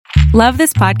Love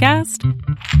this podcast?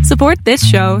 Support this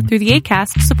show through the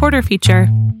Acast supporter feature.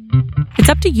 It's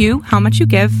up to you how much you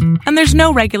give, and there's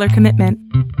no regular commitment.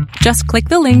 Just click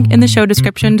the link in the show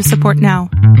description to support now.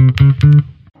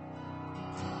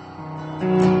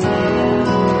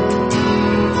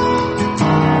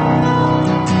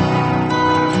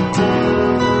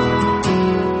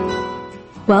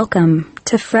 Welcome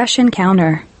to Fresh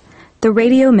Encounter, the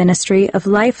radio ministry of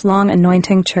Lifelong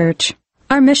Anointing Church.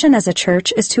 Our mission as a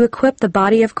church is to equip the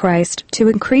body of Christ to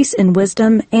increase in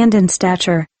wisdom and in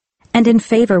stature, and in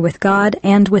favor with God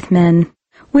and with men.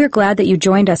 We're glad that you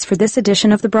joined us for this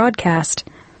edition of the broadcast.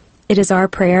 It is our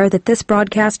prayer that this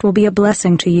broadcast will be a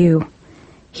blessing to you.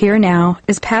 Here now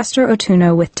is Pastor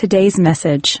Otuno with today's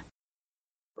message.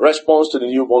 Response to the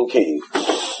newborn king.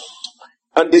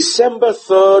 On December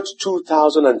 3rd,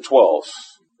 2012,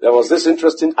 there was this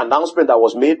interesting announcement that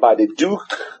was made by the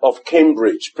Duke of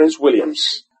Cambridge, Prince Williams,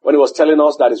 when he was telling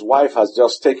us that his wife has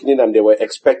just taken in and they were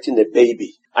expecting a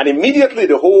baby. And immediately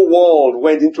the whole world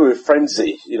went into a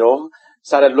frenzy,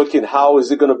 started looking, how is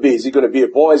it going to be? Is it going to be a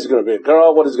boy? Is it going to be a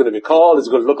girl? What is it going to be called? Is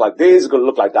it going to look like this? Is it going to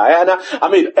look like Diana?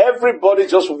 Everybody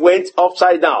just went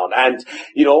upside down. And,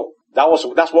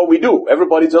 that's what we do.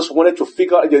 Everybody just wanted to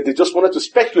they just wanted to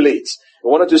speculate. They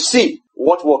wanted to see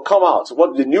what will come out,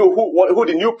 who the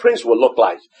new prince will look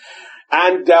like.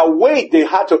 And they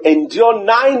had to endure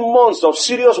 9 months of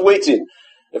serious waiting.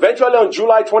 Eventually on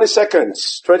July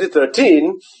 22nd,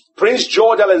 2013, Prince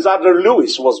George Alexander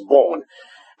Louis was born.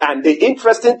 And the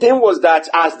interesting thing was that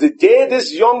as the day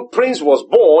this young prince was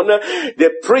born,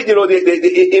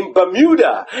 in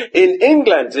Bermuda, in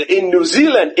England, in New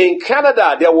Zealand, in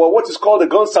Canada, there were what is called the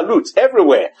gun salutes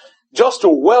everywhere, just to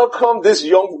welcome this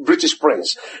young British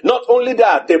prince. Not only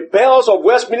that, the bells of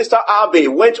Westminster Abbey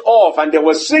went off and they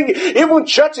were singing. Even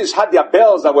churches had their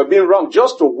bells that were being rung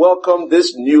just to welcome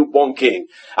this newborn king.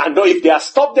 And though if they had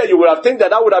stopped there, you would have think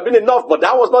that would have been enough, but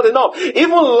that was not enough.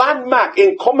 Even landmark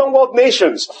in Commonwealth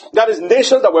nations, that is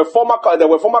nations that were former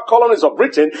colonies of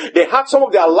Britain, they had some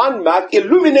of their landmark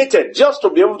illuminated just to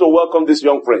be able to welcome this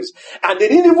young prince. And they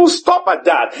didn't even stop at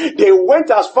that. They went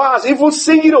as far as even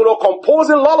singing or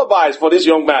composing lullabies for this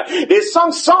young man. They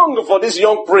sang song for this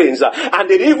young prince, and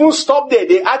they didn't even stop there.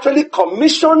 They actually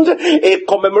commissioned a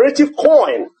commemorative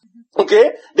coin.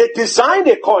 Okay, they designed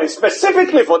a coin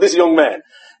specifically for this young man,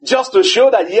 just to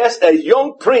show that yes, a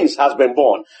young prince has been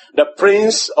born, the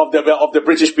prince of the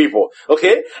British people.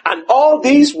 Okay, and all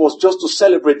this was just to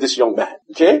celebrate this young man.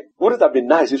 Okay, wouldn't it have been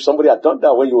nice if somebody had done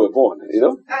that when you were born? It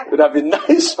would have been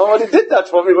nice somebody did that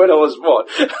for me when I was born.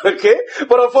 Okay,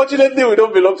 but unfortunately we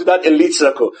don't belong to that elite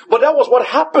circle. But that was what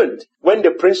happened when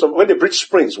the British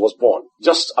prince was born,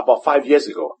 just about 5 years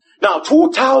ago. Now,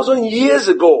 2,000 years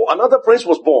ago, another prince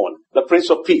was born, the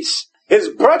Prince of Peace. His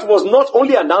birth was not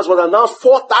only announced, but announced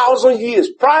 4,000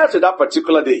 years prior to that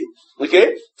particular day.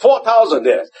 Okay? 4,000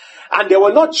 years. And there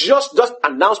were not just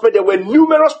announcements, there were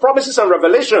numerous promises and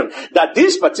revelation that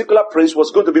this particular prince was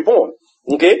going to be born.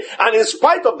 Okay? And in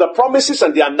spite of the promises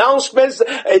and the announcements,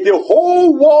 the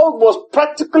whole world was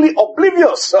practically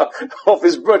oblivious of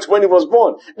his birth when he was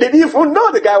born. They didn't even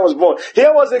know the guy was born.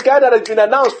 Here was a guy that had been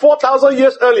announced 4,000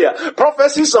 years earlier.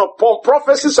 Prophecies upon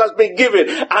prophecies has been given.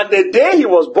 And the day he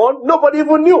was born, nobody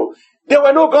even knew. There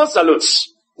were no gun salutes.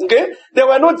 Okay? There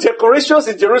were no decorations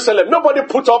in Jerusalem. Nobody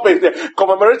put up a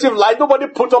commemorative light. Nobody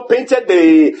painted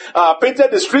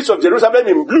the streets of Jerusalem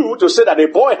in blue to say that a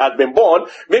boy had been born.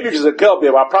 Maybe if it's a girl,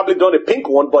 they would have probably done a pink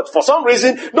one, but for some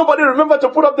reason, nobody remembered to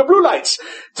put up the blue lights.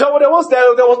 So there was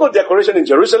no decoration in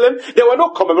Jerusalem. There were no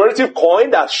commemorative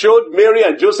coin that showed Mary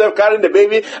and Joseph carrying the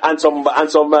baby and some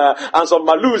malus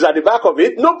at the back of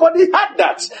it. Nobody had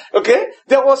that. Okay?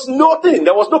 There was nothing.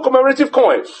 There was no commemorative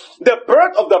coin. The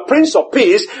birth of the Prince of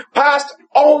Peace passed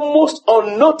almost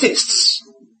unnoticed,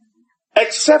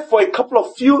 except for a couple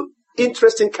of few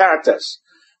interesting characters.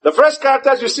 The first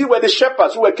characters you see were the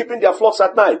shepherds who were keeping their flocks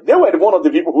at night. They were one of the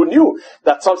people who knew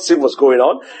that something was going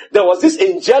on. There was this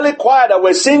angelic choir that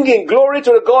were singing glory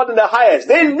to the God in the highest.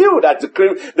 They knew that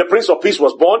the Prince of Peace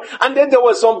was born. And then there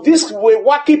were these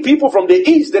wacky people from the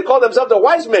east. They called themselves the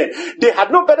wise men. They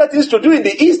had no better things to do in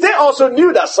the east. They also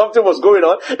knew that something was going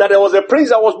on, that there was a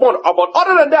prince that was born. But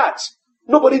other than that,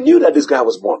 nobody knew that this guy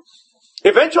was born.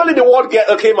 Eventually the word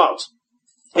came out.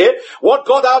 What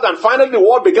got out, and finally the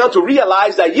world began to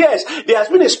realize that yes, there has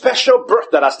been a special birth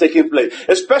that has taken place.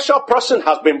 A special person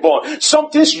has been born.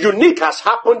 Something unique has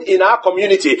happened in our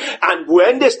community. And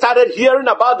when they started hearing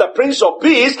about the Prince of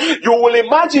Peace, you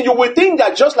will think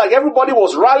that just like everybody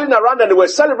was rallying around and they were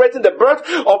celebrating the birth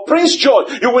of Prince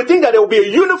George, you would think that there would be a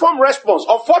uniform response.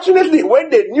 Unfortunately, when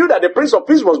they knew that the Prince of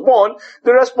Peace was born,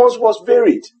 the response was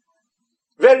varied.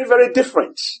 Very, very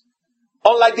different.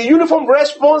 Unlike the uniform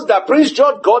response that Prince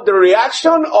George got, the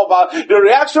reaction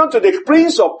to the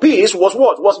Prince of Peace was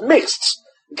what? Was mixed.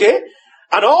 Okay?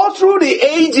 And all through the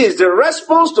ages, the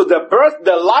response to the birth,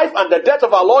 the life, and the death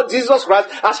of our Lord Jesus Christ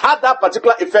has had that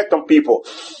particular effect on people.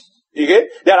 Okay?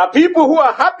 There are people who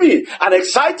are happy and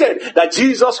excited that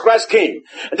Jesus Christ came.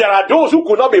 There are those who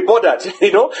could not be bothered.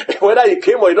 Whether he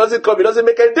came or he doesn't come, it doesn't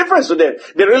make any difference to them.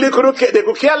 They really couldn't care, they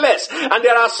could care less. And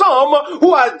there are some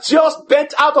who are just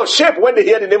bent out of shape when they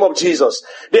hear the name of Jesus.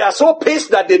 They are so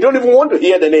pissed that they don't even want to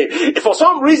hear the name. For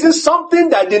some reason, something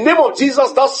that the name of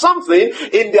Jesus does something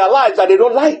in their lives that they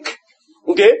don't like.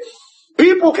 Okay?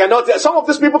 Some of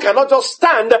these people cannot just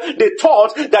stand the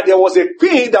thought that there was a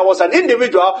king, there was an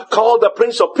individual called the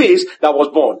Prince of Peace that was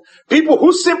born. People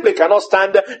who simply cannot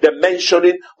stand the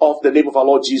mentioning of the name of our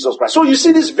Lord Jesus Christ. So you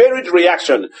see this varied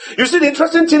reaction. You see the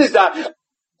interesting thing is that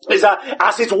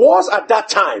as it was at that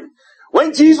time,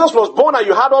 when Jesus was born and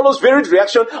you had all those varied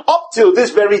reactions, up till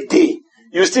this very day,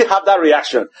 you still have that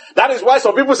reaction. That is why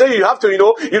some people say you have to, you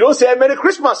don't say Merry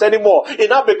Christmas anymore. It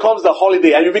now becomes the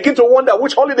holiday. And you begin to wonder,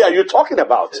 which holiday are you talking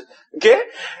about? Okay?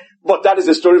 But that is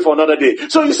a story for another day.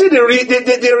 So you see the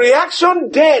reaction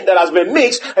then that has been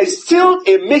mixed is still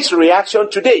a mixed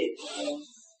reaction today.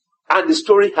 And the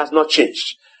story has not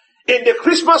changed. In the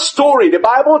Christmas story, the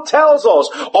Bible tells us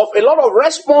of a lot of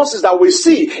responses that we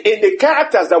see in the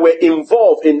characters that were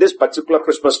involved in this particular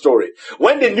Christmas story.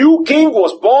 When the new king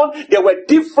was born, there were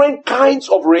different kinds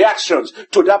of reactions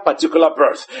to that particular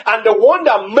birth. And the one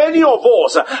that many of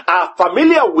us are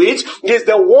familiar with is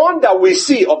the one that we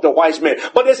see of the wise men.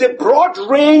 But there's a broad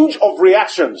range of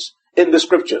reactions in the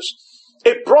scriptures.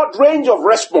 A broad range of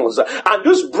response. And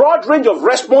this broad range of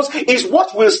response is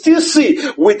what we'll still see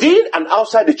within and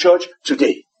outside the church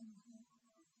today.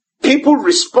 People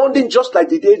responding just like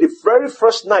they did the very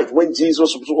first night when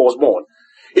Jesus was born.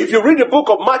 If you read the book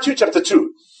of Matthew chapter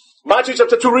 2,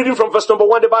 reading from verse number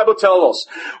 1, the Bible tells us,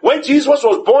 when Jesus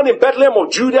was born in Bethlehem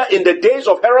of Judah in the days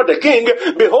of Herod the king,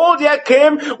 behold, there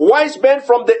came wise men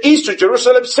from the east to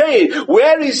Jerusalem, saying,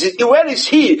 where is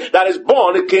he that is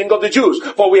born the King of the Jews?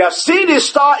 For we have seen his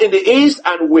star in the east,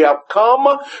 and we have come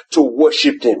to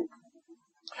worship him.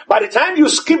 By the time you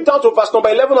skip down to verse number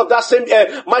 11 of that same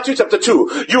Matthew chapter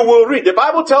 2, you will read, the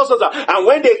Bible tells us that, and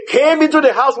when they came into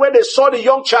the house where they saw the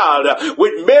young child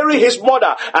with Mary his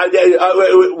mother, and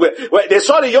they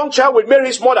saw the young child with Mary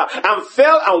his mother, and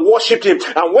fell and worshipped him.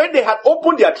 And when they had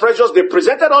opened their treasures, they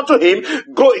presented unto him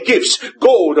gifts,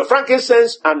 gold,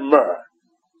 frankincense, and myrrh.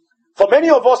 For many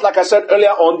of us, like I said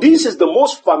earlier on, this is the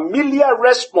most familiar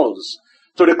response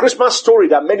to the Christmas story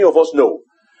that many of us know.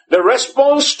 The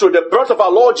response to the birth of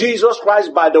our Lord Jesus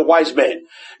Christ by the wise men.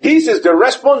 This is the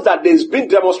response that has been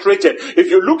demonstrated. If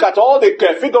you look at all the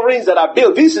figurines that are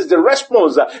built, this is the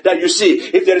response that you see.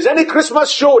 If there is any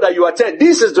Christmas show that you attend,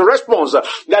 this is the response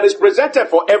that is presented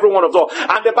for every one of them.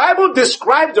 And the Bible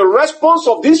describes the response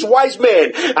of these wise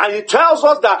men. And it tells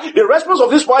us that the response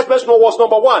of these wise men was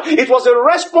number one. It was a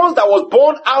response that was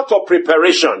born out of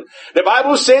preparation. The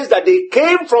Bible says that they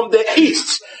came from the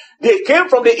east. They came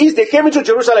from the east, they came into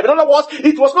Jerusalem. In other words,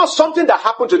 it was not something that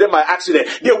happened to them by accident.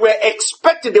 They were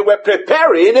expecting, they were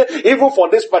preparing even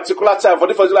for this particular time, for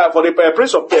the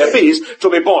Prince of Peace to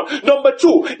be born. Number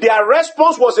two, their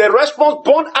response was a response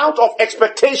born out of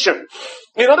expectation.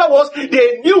 In other words,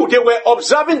 they knew, they were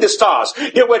observing the stars.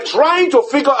 They were trying to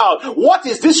figure out what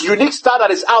is this unique star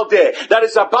that is out there that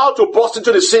is about to burst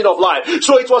into the scene of life.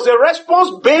 So it was a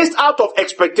response based out of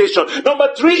expectation. Number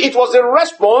three, it was a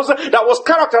response that was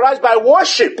characterized by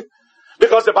worship.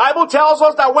 Because the Bible tells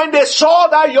us that when they saw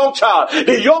that young child,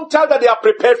 the young child that they are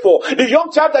prepared for, the young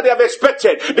child that they have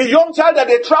expected, the young child that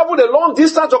they traveled a long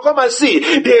distance to come and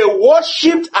see, they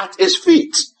worshipped at his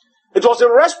feet. It was a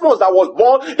response that was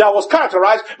born, that was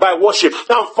characterized by worship.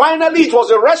 And finally, it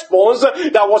was a response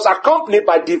that was accompanied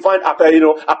by divine,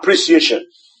 appreciation.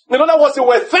 In other words, they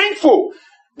were thankful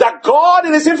that God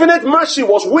in his infinite mercy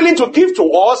was willing to give to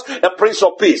us a Prince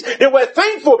of Peace. They were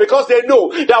thankful because they know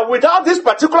that without this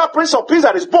particular Prince of Peace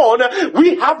that is born,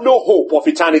 we have no hope of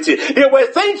eternity. They were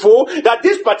thankful that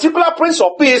this particular Prince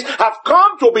of Peace have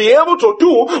come to be able to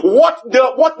do what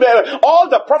all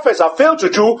the prophets have failed to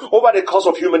do over the course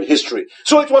of human history.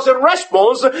 So it was a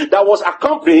response that was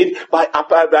accompanied by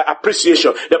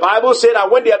appreciation. The Bible said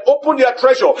that when they had opened their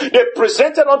treasure, they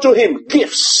presented unto him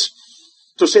gifts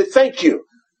to say thank you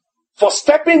for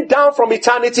stepping down from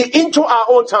eternity into our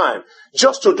own time,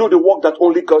 just to do the work that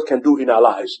only God can do in our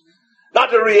lives. Now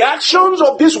the reactions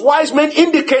of these wise men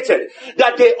indicated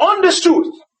that they understood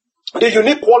the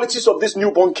unique qualities of this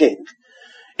newborn king.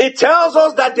 It tells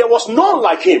us that there was none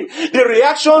like him. The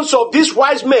reactions of these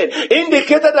wise men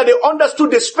indicated that they understood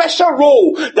the special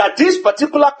role that this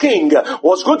particular king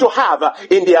was going to have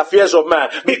in the affairs of man,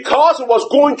 because it was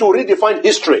going to redefine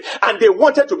history, and they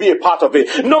wanted to be a part of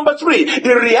it. Number 3,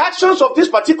 the reactions of these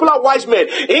particular wise men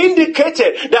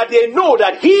indicated that they know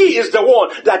that he is the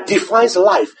one that defines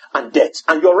life and death,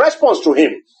 and your response to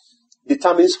him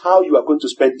determines how you are going to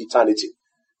spend eternity.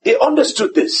 They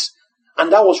understood this.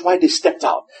 And that was why they stepped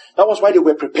out. That was why they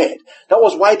were prepared. That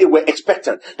was why they were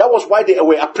expectant. That was why they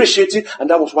were appreciative. And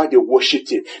that was why they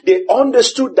worshipped him. They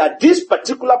understood that this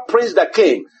particular prince that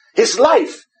came, his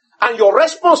life and your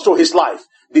response to his life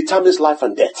determines life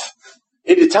and death.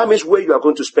 It determines where you are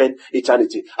going to spend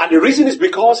eternity. And the reason is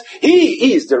because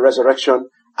he is the resurrection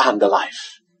and the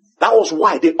life. That was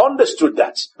why they understood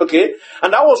that. Okay?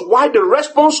 And that was why the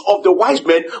response of the wise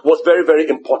men was very, very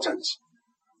important.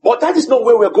 But that is not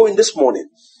where we're going this morning.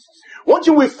 What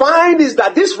you will find is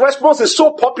that this response is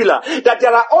so popular that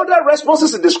there are other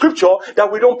responses in the scripture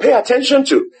that we don't pay attention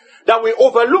to, that we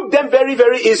overlook them very,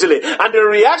 very easily. And the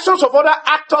reactions of other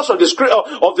actors of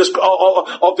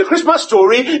the Christmas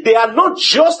story, they are not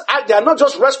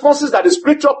just responses that the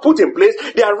scripture put in place.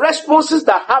 They are responses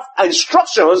that have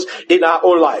instructions in our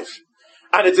own life.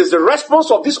 And it is the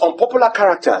response of these unpopular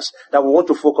characters that we want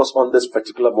to focus on this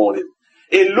particular morning.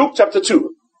 In Luke chapter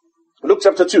 2, I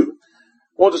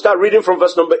want to start reading from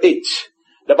verse number 8.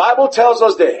 The Bible tells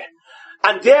us there,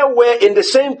 and there were in the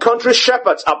same country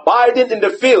shepherds abiding in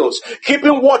the fields,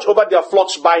 keeping watch over their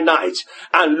flocks by night.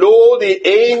 And lo, the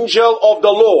angel of the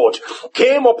Lord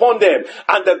came upon them,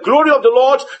 and the glory of the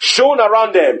Lord shone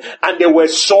around them, and they were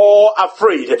sore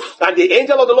afraid. And the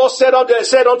angel of the Lord said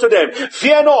unto them,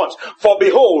 Fear not, for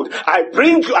behold, I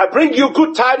bring you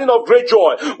good tidings of great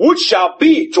joy, which shall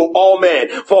be to all men.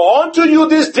 For unto you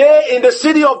this day in the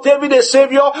city of David a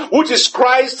Savior, which is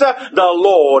Christ the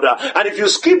Lord. And if you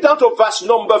skip down to verse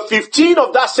number 15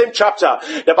 of that same chapter,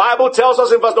 the Bible tells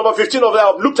us in verse number 15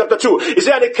 of Luke chapter 2, it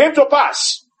said, and it came to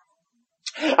pass,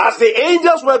 as the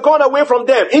angels were gone away from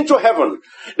them into heaven,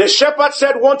 the shepherds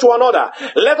said one to another,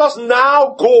 Let us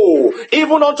now go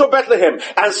even unto Bethlehem,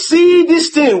 and see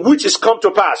this thing which is come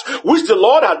to pass, which the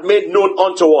Lord had made known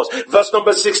unto us. Verse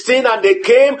number 16, and they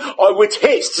came with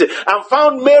haste, and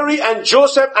found Mary and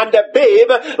Joseph and the babe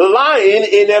lying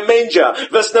in a manger.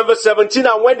 Verse number 17,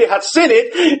 and when they had seen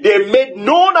it, they made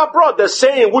known abroad the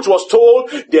saying which was told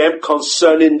them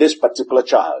concerning this particular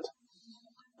child.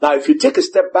 Now, if you take a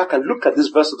step back and look at this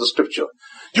verse of the scripture,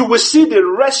 you will see the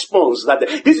response that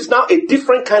this is now a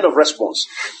different kind of response.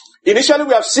 Initially,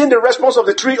 we have seen the response of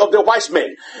the wise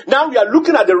men. Now we are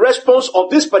looking at the response of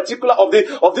this particular,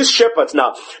 of these shepherds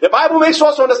now. The Bible makes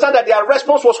us understand that their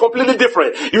response was completely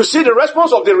different. You see the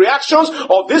response of the reactions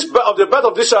of the birth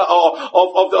of this,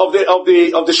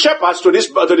 of the shepherds to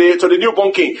the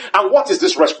newborn king. And what is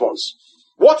this response?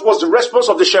 What was the response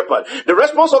of the shepherd? The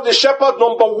response of the shepherd,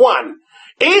 number 1,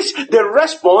 is the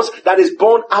response that is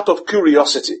born out of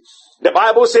curiosity. The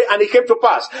Bible says, and it came to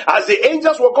pass, as the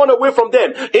angels were gone away from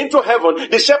them into heaven,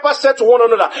 the shepherds said to one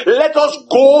another, Let us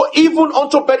go even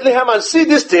unto Bethlehem and see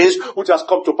these things which has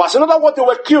come to pass. In other words, they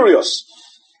were curious.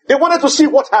 They wanted to see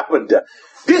what happened.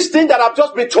 This thing that I've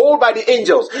just been told by the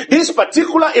angels, this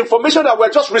particular information that we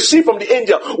just received from the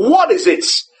angel, what is it?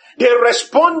 They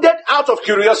responded out of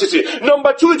curiosity.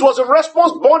 Number 2, it was a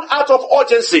response born out of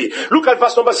urgency. Look at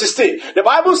verse number 16. The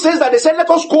Bible says that they said, let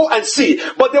us go and see.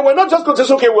 But they were not just going to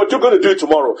say, okay, we're going to do it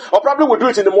tomorrow. Or probably we'll do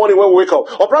it in the morning when we wake up.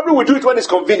 Or probably we'll do it when it's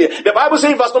convenient. The Bible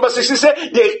says in verse number 16, said,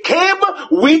 they came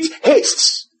with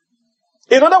haste.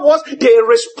 In other words, they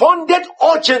responded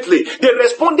urgently. They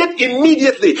responded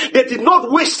immediately. They did not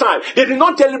waste time. They did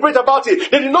not deliberate about it.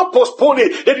 They did not postpone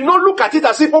it. They did not look at it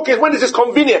as if, okay, when this is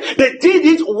convenient. They did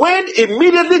it when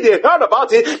immediately they heard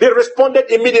about it. They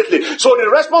responded immediately. So the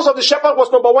response of the shepherd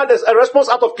was, number 1, there's a response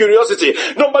out of curiosity.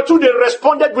 Number 2, they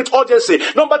responded with urgency.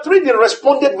 Number 3, they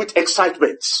responded with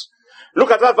excitement. Look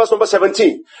at that verse number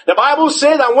 17. The Bible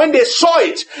says that when they saw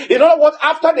it, in other words,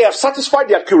 after they have satisfied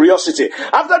their curiosity,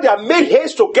 after they have made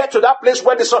haste to get to that place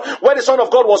where the Son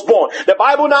of God was born, the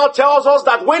Bible now tells us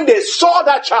that when they saw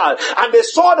that child and they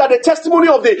saw that the testimony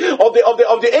of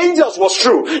the angels was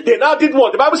true, they now did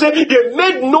what? The Bible says they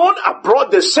made known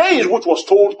abroad the sayings which was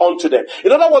told unto them.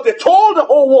 In other words, they told the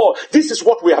whole world, this is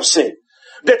what we have seen.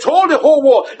 They told the whole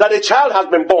world that a child has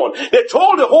been born. They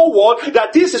told the whole world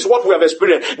that this is what we have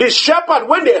experienced. The shepherd,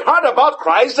 when they heard about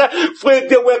Christ,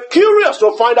 they were curious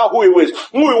to find out who he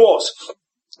was.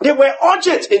 They were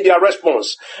urgent in their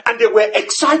response, and they were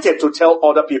excited to tell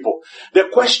other people. The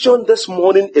question this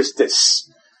morning is this: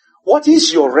 what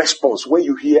is your response when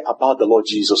you hear about the Lord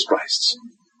Jesus Christ?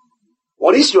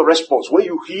 What is your response when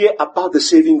you hear about the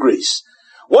saving grace?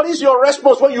 What is your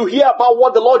response when you hear about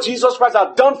what the Lord Jesus Christ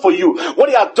has done for you, what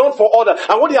he has done for others,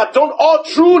 and what he has done all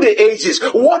through the ages?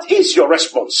 What is your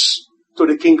response to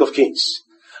the King of Kings?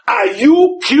 Are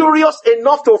you curious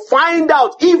enough to find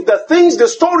out if the things, the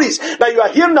stories that you are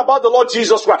hearing about the Lord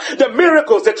Jesus Christ, the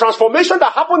miracles, the transformation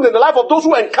that happened in the life of those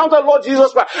who encounter the Lord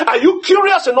Jesus Christ, are you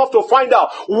curious enough to find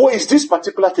out, is this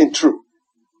particular thing true?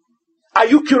 Are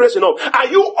you curious enough? Are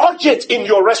you urgent in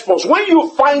your response? When you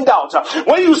find out,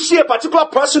 when you see a particular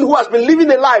person who has been living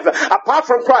a life apart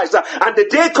from Christ, and the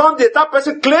day comes that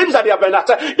person claims that they have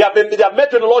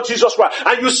met with the Lord Jesus Christ,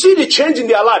 and you see the change in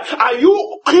their life, are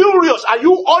you curious? Are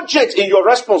you urgent in your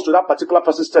response to that particular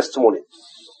person's testimony?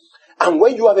 And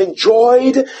when you have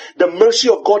enjoyed the mercy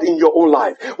of God in your own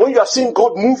life, when you have seen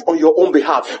God move on your own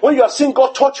behalf, when you have seen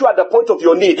God touch you at the point of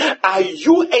your need, are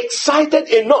you excited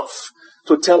enough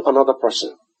to tell another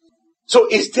person? So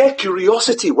is there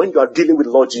curiosity when you are dealing with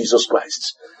Lord Jesus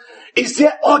Christ? Is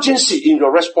there urgency in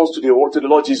your response to the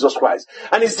Lord Jesus Christ?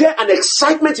 And is there an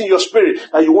excitement in your spirit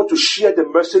that you want to share the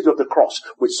message of the cross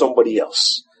with somebody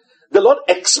else? The Lord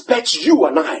expects you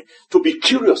and I to be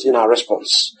curious in our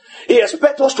response. He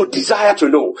expects us to desire to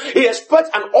know. He expects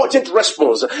an urgent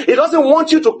response. He doesn't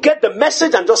want you to get the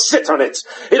message and just sit on it.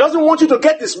 He doesn't want you to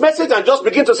get this message and just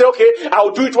begin to say, okay,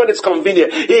 I'll do it when it's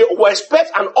convenient. He will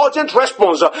expect an urgent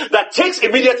response that takes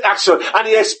immediate action. And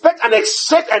he expects an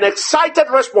excited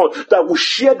response that will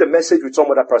share the message with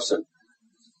some other person.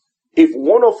 If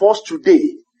one of us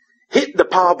today hit the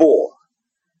Powerball,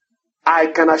 I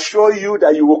can assure you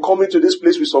that you will come into this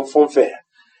place with some fanfare.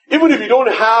 Even if you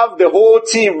don't have the whole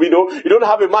team, you don't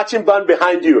have a marching band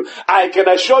behind you, I can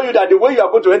assure you that the way you are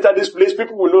going to enter this place,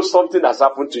 people will know something has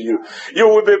happened to you. You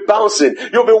will be bouncing.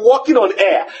 You'll be walking on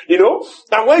air,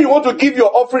 And when you want to give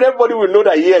your offering, everybody will know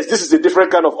that, yes, this is a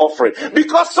different kind of offering.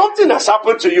 Because something has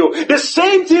happened to you. The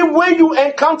same thing when you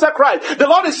encounter Christ. The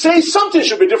Lord is saying something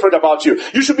should be different about you.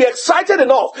 You should be excited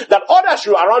enough that others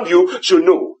around you should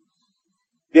know.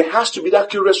 There has to be that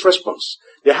curious response.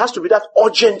 There has to be that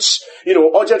urgent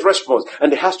response.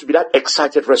 And there has to be that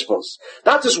excited response.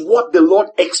 That is what the Lord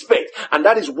expects. And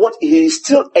that is what He is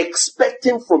still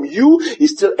expecting from you.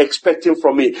 He's still expecting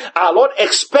from me. Our Lord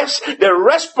expects the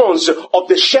response of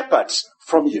the shepherds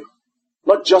from you.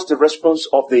 Not just the response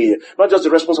of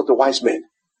the wise men.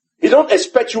 He don't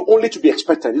expect you only to be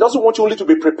expectant. He doesn't want you only to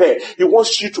be prepared. He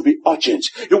wants you to be urgent.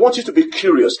 He wants you to be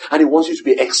curious. And He wants you to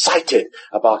be excited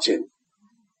about Him.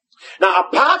 Now,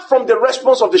 apart from the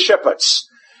response of the shepherds,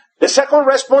 the second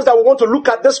response that we want to look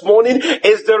at this morning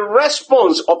is the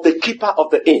response of the keeper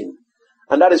of the inn.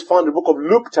 And that is found in the book of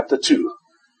Luke chapter 2,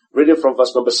 reading from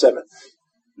verse number 7.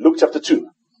 Luke chapter 2,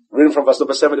 reading from verse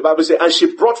number 7, the Bible says, "And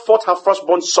she brought forth her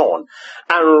firstborn son,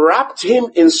 and wrapped him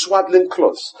in swaddling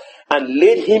clothes, and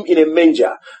laid him in a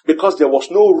manger, because there was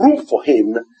no room for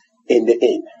him in the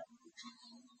inn."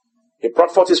 He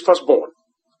brought forth his firstborn,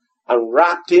 and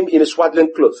wrapped him in a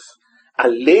swaddling cloth,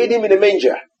 and laid him in a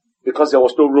manger, because there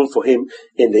was no room for him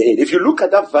in the inn. If you look at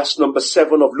that verse number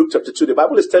 7 of Luke chapter 2, the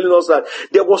Bible is telling us that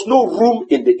there was no room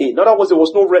in the inn. In other words, there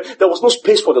was no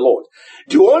space for the Lord.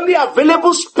 The only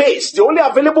available space, the only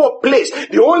available place,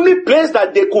 the only place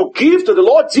that they could give to the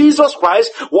Lord Jesus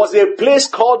Christ was a place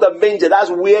called the manger.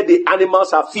 That's where the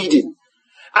animals are feeding.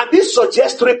 And this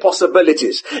suggests three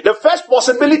possibilities. The first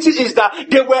possibility is that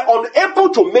they were unable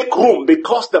to make room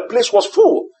because the place was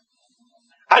full.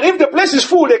 And if the place is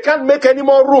full, they can't make any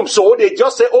more room. So they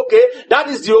just say, okay, that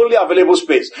is the only available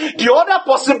space. The other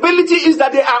possibility is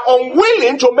that they are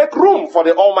unwilling to make room for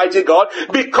the Almighty God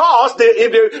because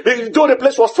though the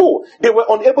place was full, they were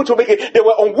unable to make it. They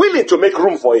were unwilling to make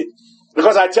room for it.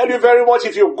 Because I tell you very much,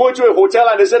 if you go to a hotel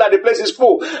and they say that the place is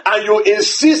full, and you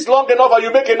insist long enough and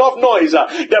you make enough noise,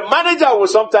 the manager will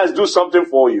sometimes do something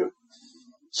for you.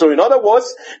 So in other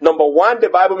words, number one, the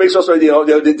Bible makes us,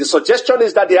 the suggestion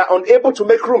is that they are unable to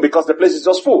make room because the place is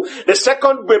just full. The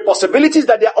second possibility is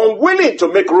that they are unwilling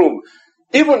to make room,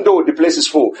 even though the place is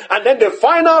full. And then the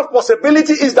final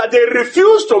possibility is that they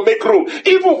refuse to make room,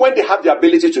 even when they have the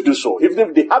ability to do so. Even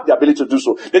if they have the ability to do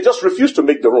so, they just refuse to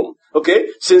make the room, okay,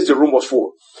 since the room was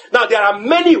full. Now, there are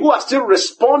many who are still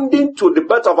responding to the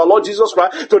birth of our Lord Jesus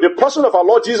Christ, to the person of our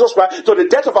Lord Jesus Christ, to the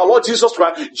death of our Lord Jesus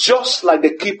Christ, just like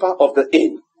the keeper of the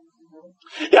inn.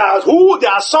 There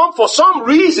are some, for some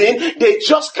reason, they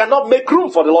just cannot make room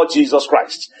for the Lord Jesus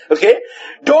Christ. Okay?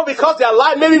 Though because their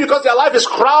life, maybe because their life is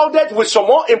crowded with some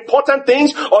more important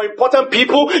things or important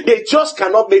people, they just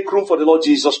cannot make room for the Lord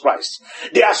Jesus Christ.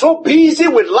 They are so busy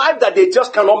with life that they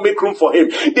just cannot make room for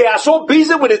Him. They are so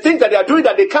busy with the things that they are doing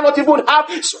that they cannot even have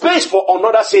space for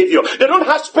another Savior. They don't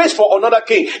have space for another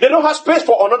King. They don't have space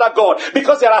for another God,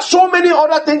 because there are so many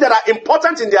other things that are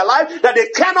important in their life that they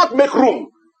cannot make room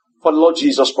for the Lord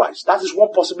Jesus Christ. That is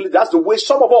one possibility. That's the way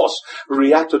some of us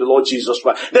react to the Lord Jesus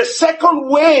Christ. The second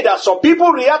way that some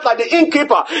people react like the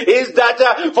innkeeper is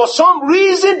that for some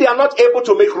reason they are not able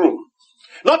to make room.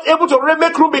 Not able to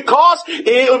make room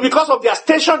because of their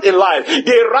station in life.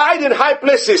 They ride in high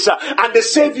places and the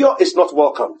Savior is not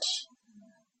welcomed.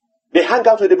 They hang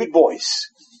out with the big boys.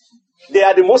 They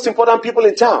are the most important people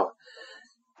in town.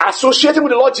 Associating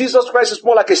with the Lord Jesus Christ is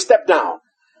more like a step down.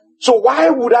 So why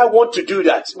would I want to do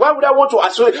that? Why would I want to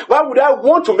associate? Why would I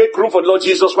want to make room for the Lord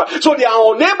Jesus Christ? So they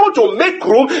are unable to make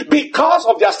room because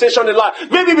of their station in life.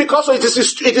 Maybe because it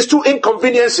is too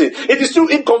inconveniencing. It is too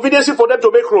inconveniencing for them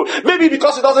to make room. Maybe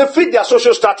because it doesn't fit their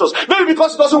social status. Maybe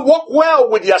because it doesn't work well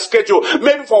with their schedule.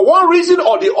 Maybe for one reason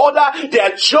or the other, they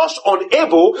are just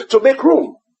unable to make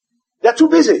room. They are too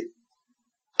busy.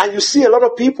 And you see a lot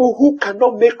of people who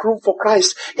cannot make room for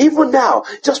Christ even now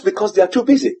just because they are too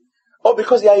busy. Or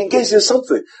because they are engaged in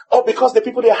something, or because the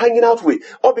people they are hanging out with,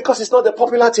 or because it's not the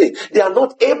popular thing. They are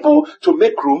not able to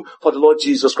make room for the Lord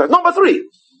Jesus Christ. Number 3,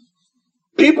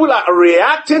 people are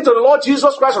reacting to the Lord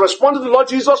Jesus Christ, responding to the Lord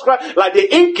Jesus Christ like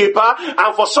the innkeeper,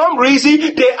 and for some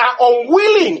reason they are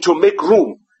unwilling to make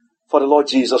room for the Lord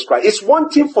Jesus Christ. It's one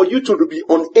thing for you to be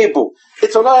unable.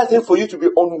 It's another thing for you to be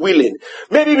unwilling.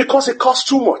 Maybe because it costs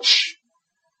too much.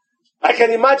 I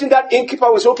can imagine that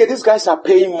innkeeper will say, okay, these guys are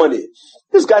paying money.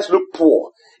 These guys look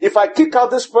poor. If I kick out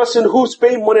this person who's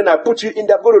paying money and I put you in,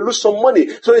 they're going to lose some money.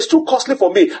 So it's too costly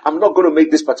for me. I'm not going to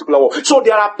make this particular one. So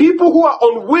there are people who are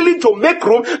unwilling to make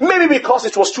room, maybe because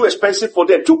it was too expensive for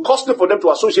them, too costly for them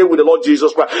to associate with the Lord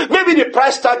Jesus Christ. Maybe the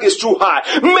price tag is too high.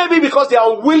 Maybe because they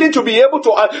are unwilling to be able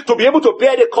to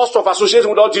bear the cost of associating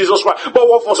with the Lord Jesus Christ.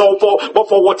 But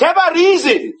for whatever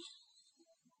reason,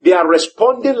 they are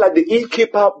responding like the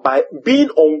innkeeper by being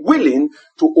unwilling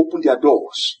to open their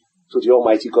doors to the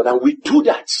Almighty God. And we do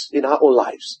that in our own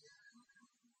lives.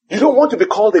 You don't want to be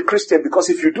called a Christian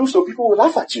because if you do so, people will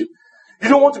laugh at you. You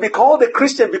don't want to be called a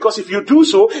Christian because if you do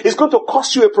so, it's going to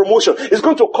cost you a promotion. It's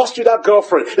going to cost you that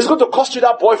girlfriend. It's going to cost you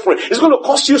that boyfriend. It's going to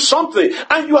cost you something.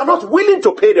 And you are not willing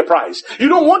to pay the price. You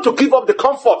don't want to give up the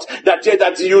comfort that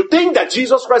you think that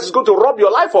Jesus Christ is going to rob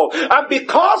your life of. And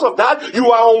because of that, you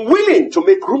are unwilling to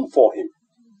make room for Him.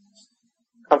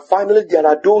 And finally, there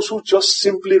are those who just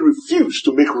simply refuse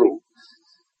to make room.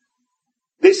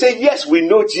 They say, yes, we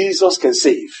know Jesus can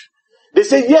save. They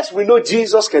say, yes, we know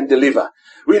Jesus can deliver.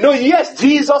 We know, yes,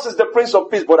 Jesus is the Prince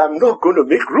of Peace, but I'm not going to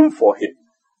make room for Him.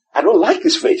 I don't like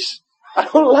His face. I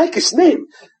don't like His name.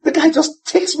 The guy just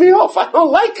takes me off. I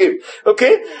don't like Him.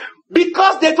 Okay?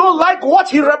 Because they don't like what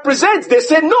He represents. They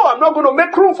say, no, I'm not going to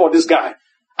make room for this guy.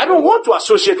 I don't want to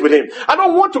associate with Him. I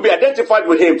don't want to be identified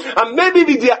with Him. And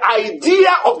maybe the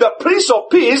idea of the Prince of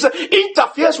Peace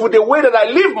interferes with the way that I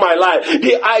live my life.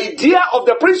 The idea of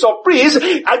the Prince of Peace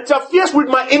interferes with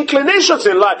my inclinations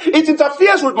in life. It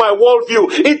interferes with my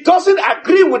worldview. It doesn't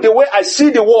agree with the way I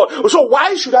see the world. So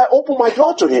why should I open my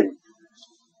door to Him?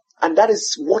 And that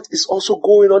is what is also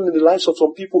going on in the lives of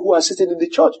some people who are sitting in the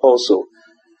church also.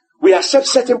 We accept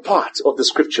certain parts of the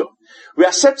scripture. We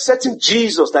accept certain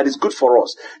Jesus that is good for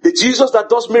us. The Jesus that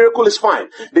does miracle is fine.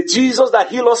 The Jesus that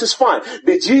heals us is fine.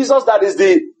 The Jesus that is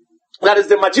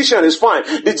the magician is fine.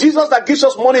 The Jesus that gives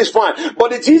us money is fine.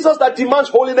 But the Jesus that demands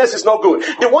holiness is not good.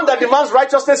 The one that demands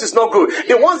righteousness is not good.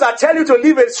 The ones that tell you to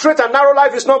live a straight and narrow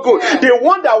life is not good. The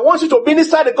one that wants you to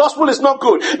minister the gospel is not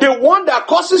good. The one that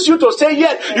causes you to say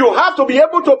yes, you have to be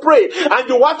able to pray and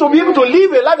you have to be able to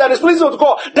live a life that is pleasing to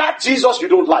God. That Jesus you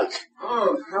don't like.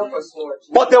 Oh, help us, Lord.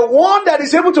 But the one that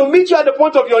is able to meet you at the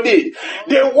point of your need,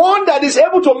 the one that is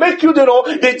able to make you,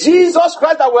 the Jesus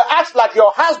Christ that will act like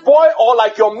your houseboy or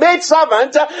like your maid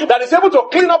servant, that is able to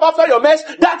clean up after your mess,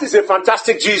 that is a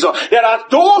fantastic Jesus. There are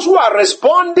those who are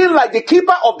responding like the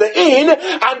keeper of the inn,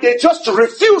 and they just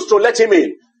refuse to let Him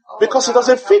in because it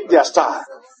doesn't fit their style.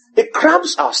 It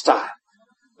cramps our style.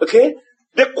 Okay?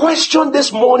 The question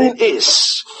this morning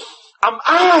is, am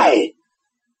I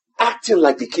acting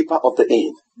like the keeper of the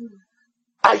inn?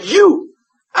 Are you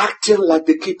acting like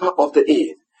the keeper of the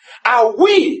inn? Are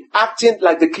we acting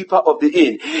like the keeper of the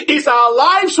inn? Is our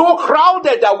life so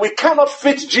crowded that we cannot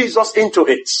fit Jesus into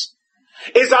it?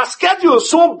 Is our schedule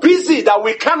so busy that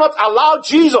we cannot allow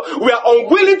Jesus? We are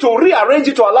unwilling to rearrange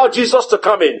it to allow Jesus to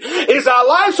come in. Is our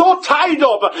life so tied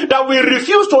up that we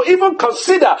refuse to even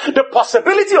consider the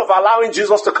possibility of allowing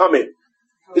Jesus to come in?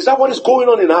 Is that what is going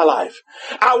on in our life?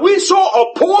 Are we so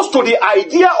opposed to the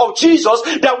idea of Jesus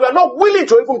that we are not willing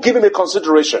to even give him a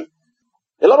consideration?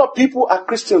 A lot of people are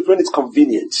Christians when it's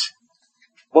convenient.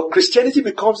 But Christianity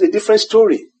becomes a different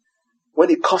story when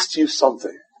it costs you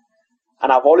something.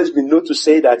 And I've always been known to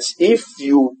say that if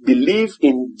you believe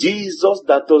in Jesus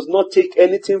that does not take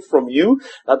anything from you,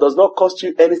 that does not cost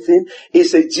you anything,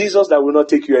 it's a Jesus that will not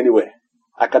take you anywhere.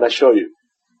 I can assure you.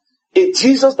 A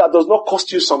Jesus that does not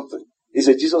cost you something is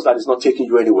a Jesus that is not taking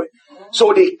you anywhere.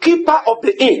 So the keeper of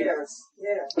the inn,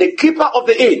 the keeper of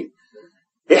the inn,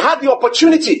 he had the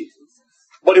opportunity,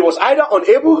 but he was either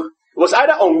unable, he was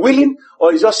either unwilling,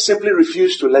 or he just simply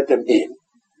refused to let them in.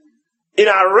 In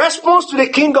our response to the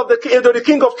King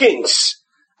of Kings,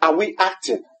 are we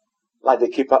acting like the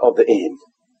keeper of the inn?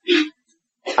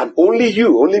 And only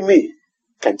you, only me,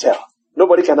 can tell.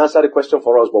 Nobody can answer the question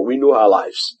for us, but we know our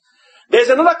lives. There's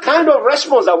another kind of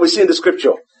response that we see in the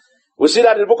scripture. We see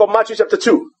that in the book of Matthew chapter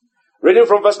 2. Reading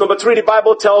from verse number 3, the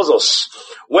Bible tells us,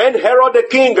 when Herod the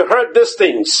king heard these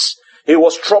things, he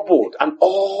was troubled, and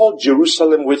all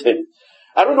Jerusalem with him.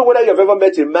 I don't know whether you've ever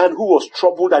met a man who was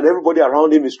troubled and everybody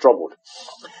around him is troubled.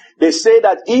 They say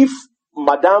that if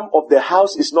Madame of the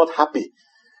house is not happy,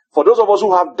 for those of us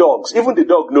who have dogs, even the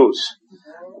dog knows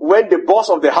when the boss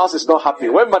of the house is not happy.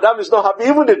 When Madame is not happy,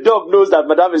 even the dog knows that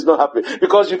Madame is not happy.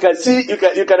 Because you can see, you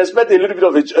can expect a little bit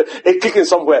of a kicking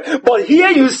somewhere. But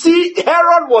here you see,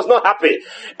 Herod was not happy.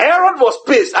 Herod was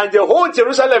pissed, and the whole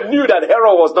Jerusalem knew that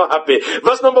Herod was not happy.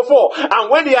 Verse number 4, and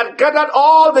when he had gathered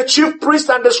all the chief priests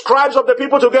and the scribes of the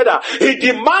people together, he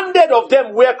demanded of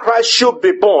them where Christ should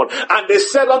be born. And they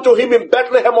said unto him, in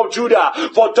Bethlehem of Judah,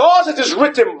 for thus it is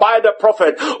written by the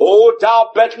prophet, O thou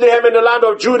Bethlehem in the land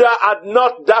of Judah, art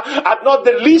not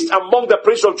the least among the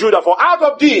princes of Judah, for out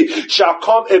of thee shall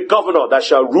come a governor that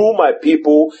shall rule my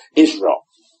people Israel.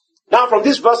 Now from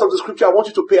this verse of the scripture, I want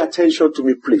you to pay attention to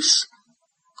me, please.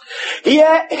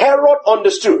 Here Herod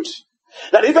understood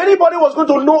that if anybody was going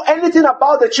to know anything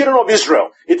about the children of Israel,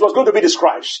 it was going to be the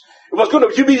scribes. It was going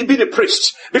to be the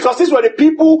priests. Because these were the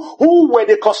people who were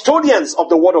the custodians of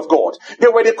the word of God. They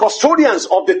were the custodians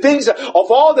of the things, of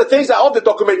all the things, of the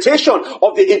documentation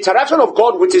of the interaction of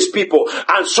God with his people.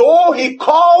 And so he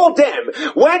called them.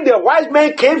 When the wise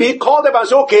men came, he called them and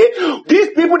said, okay, these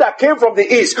people that came from the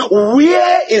east,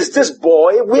 where is this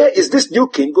boy, where is this new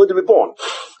king going to be born?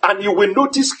 And you will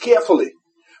notice carefully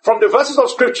from the verses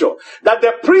of scripture that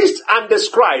the priests and the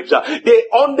scribes, they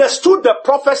understood the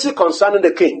prophecy concerning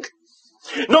the king.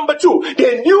 Number 2,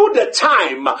 they knew the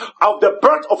time of the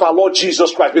birth of our Lord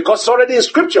Jesus Christ because it's already in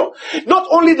scripture. Not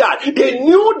only that, they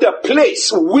knew the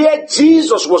place where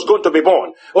Jesus was going to be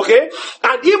born. Okay?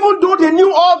 And even though they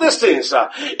knew all these things,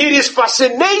 it is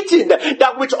fascinating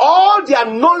that with all their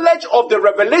knowledge of the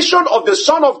revelation of the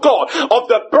Son of God, of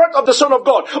the birth of the Son of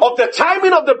God, of the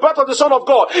timing of the birth of the Son of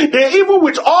God, they even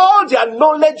with all their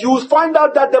knowledge, you will find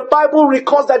out that the Bible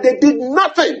records that they did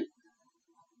nothing.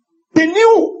 They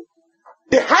knew.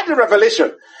 They had the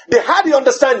revelation. They had the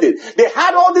understanding. They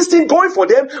had all these things going for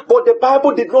them, but the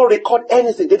Bible did not record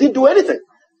anything. They didn't do anything.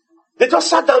 They just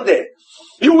sat down there.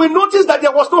 You will notice that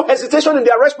there was no hesitation in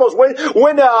their response when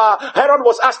Herod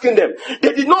was asking them.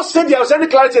 They did not say there was any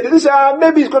clarity. They didn't say,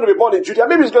 maybe he's going to be born in Judea.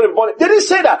 Maybe he's going to be born. They didn't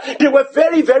say that. They were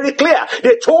very, very clear.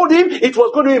 They told him it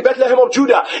was going to be in Bethlehem of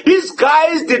Judah. These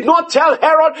guys did not tell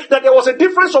Herod that there was a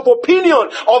difference of opinion,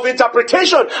 of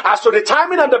interpretation as to the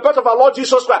timing and the birth of our Lord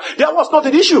Jesus Christ. That was not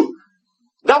an issue.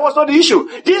 That was not the issue.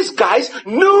 These guys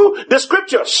knew the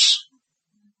scriptures.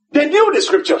 They knew the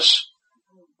scriptures.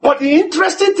 But the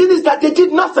interesting thing is that they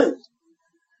did nothing.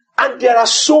 And there are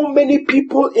so many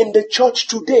people in the church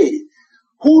today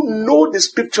who know the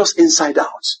scriptures inside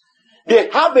out. They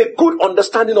have a good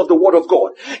understanding of the word of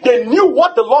God. They knew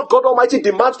what the Lord God Almighty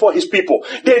demands for his people.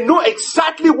 They know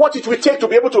exactly what it will take to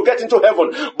be able to get into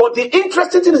heaven. But the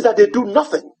interesting thing is that they do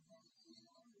nothing.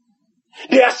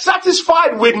 They are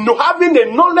satisfied with having the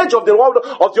knowledge of the word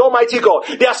of the Almighty God.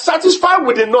 They are satisfied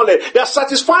with the knowledge. They are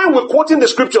satisfied with quoting the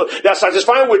scripture. They are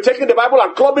satisfied with taking the Bible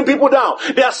and clubbing people down.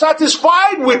 They are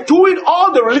satisfied with doing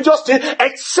all the religious things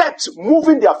except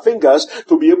moving their fingers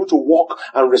to be able to walk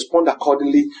and respond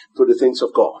accordingly to the things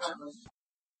of God.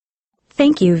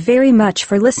 Thank you very much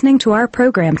for listening to our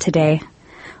program today.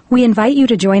 We invite you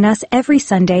to join us every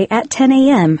Sunday at 10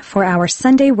 a.m. for our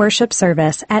Sunday worship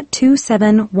service at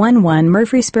 2711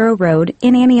 Murfreesboro Road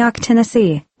in Antioch,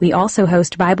 Tennessee. We also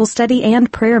host Bible study and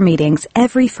prayer meetings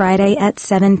every Friday at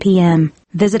 7 p.m.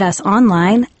 Visit us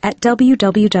online at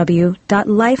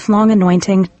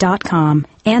www.lifelonganointing.com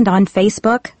and on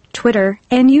Facebook, Twitter,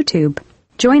 and YouTube.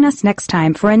 Join us next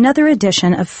time for another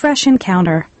edition of Fresh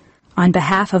Encounter. On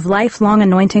behalf of Lifelong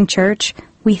Anointing Church,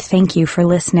 we thank you for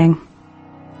listening.